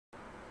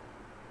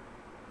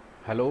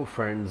Hello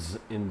friends,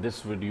 in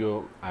this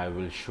video I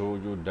will show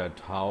you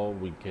that how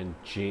we can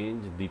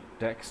change the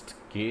text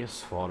case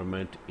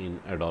format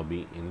in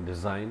Adobe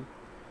InDesign.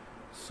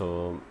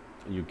 So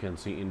you can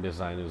see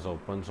InDesign is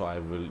open, so I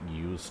will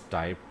use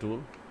type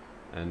tool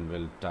and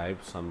will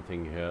type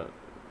something here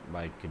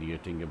by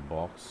creating a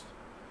box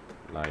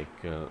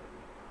like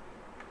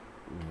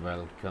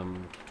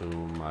welcome to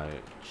my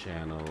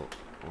channel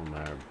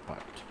Umar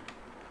Bhatt.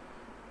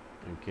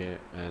 Okay,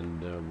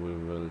 and we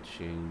will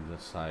change the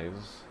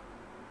size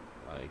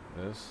like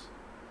this,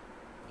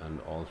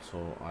 and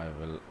also I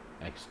will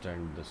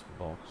extend this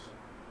box.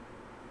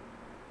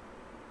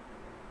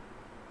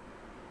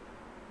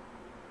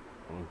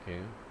 Okay,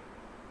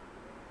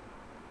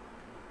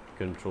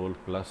 control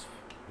plus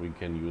we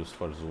can use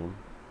for zoom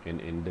in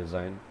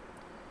InDesign.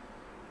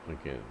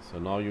 Okay, so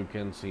now you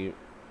can see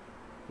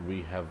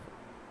we have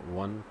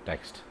one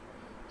text.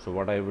 So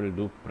what I will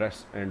do,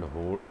 press and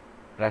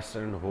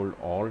hold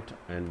alt,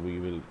 and we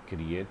will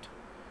create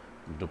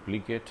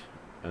duplicate,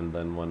 and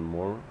then one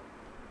more,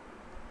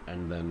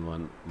 and then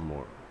one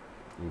more.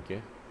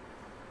 Okay,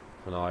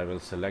 so now I will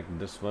select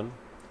this one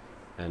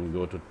and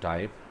go to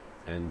type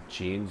and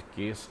change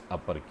case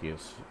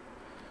uppercase.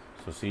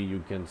 So see,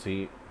 you can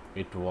see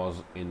it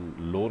was in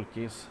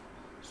lowercase,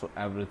 so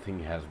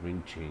everything has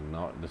been changed.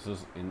 Now this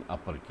is in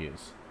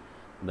uppercase.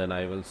 Then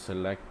I will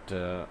select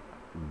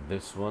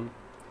this one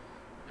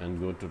and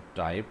go to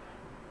type,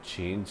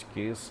 change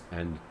case,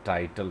 and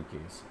title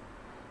case.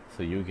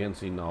 So you can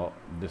see now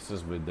this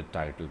is with the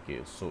title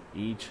case. So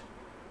each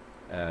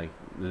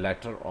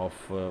letter of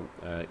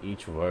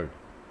each word,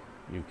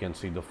 you can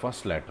see the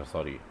first letter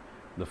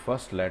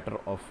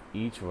of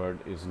each word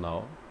is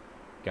now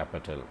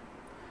capital.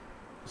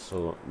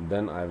 So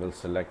then I will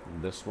select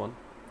this one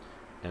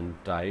and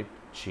type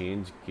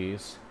change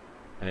case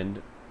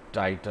and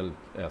title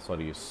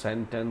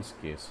sentence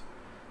case.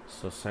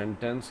 So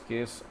sentence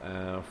case,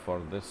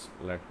 for this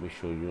let me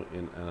show you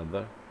in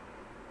another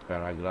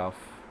paragraph.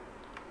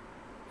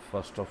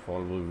 First of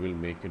all, we will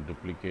make a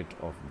duplicate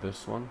of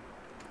this one.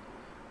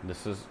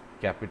 This is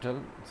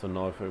capital. So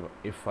now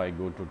if I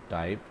go to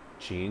type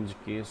change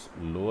case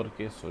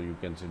lowercase, so you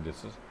can see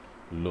this is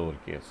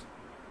lowercase.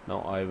 Now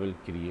I will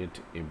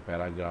create a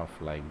paragraph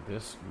like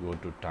this. Go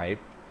to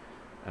type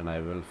and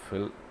I will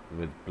fill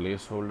with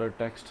placeholder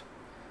text.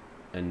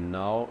 And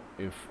now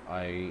if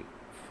I,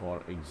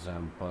 for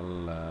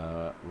example,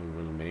 we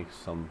will make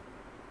some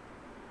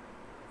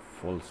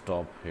full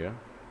stop here,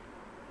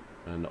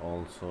 and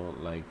also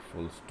like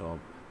full stop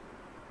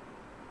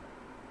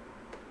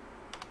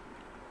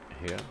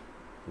here.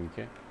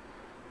 Okay,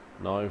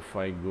 now if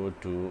I go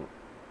to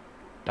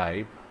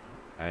type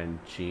and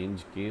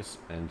change case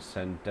and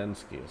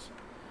sentence case,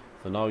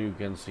 so now you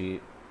can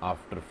see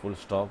after full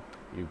stop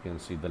you can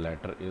see the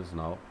letter is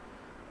now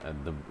at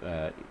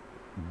the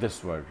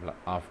this word.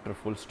 After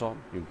full stop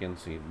you can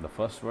see the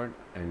first word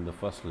and the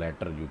first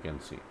letter. You can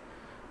see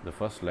the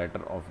first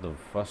letter of the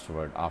first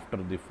word after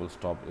the full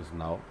stop is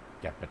now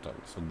capital.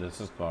 So this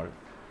is called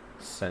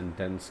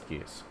sentence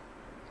case.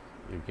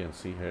 You can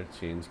see here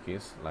change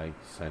case like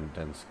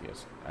sentence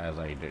case as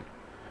I did.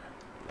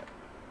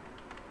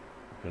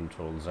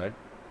 Control Z.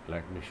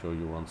 Let me show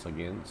you once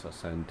again. So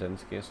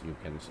sentence case, you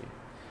can see.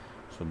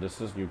 So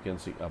this is, you can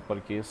see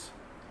uppercase,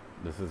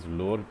 this is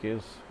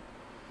lowercase,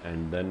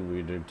 and then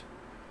we did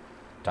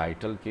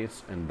title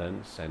case and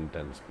then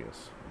sentence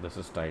case. This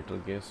is title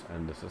case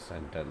and this is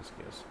sentence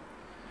case.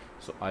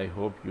 So I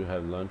hope you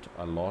have learnt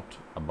a lot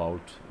about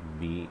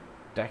the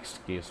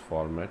text case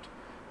format,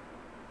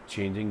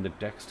 changing the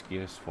text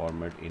case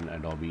format in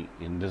Adobe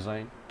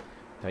InDesign.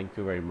 Thank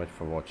you very much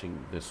for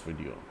watching this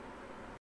video.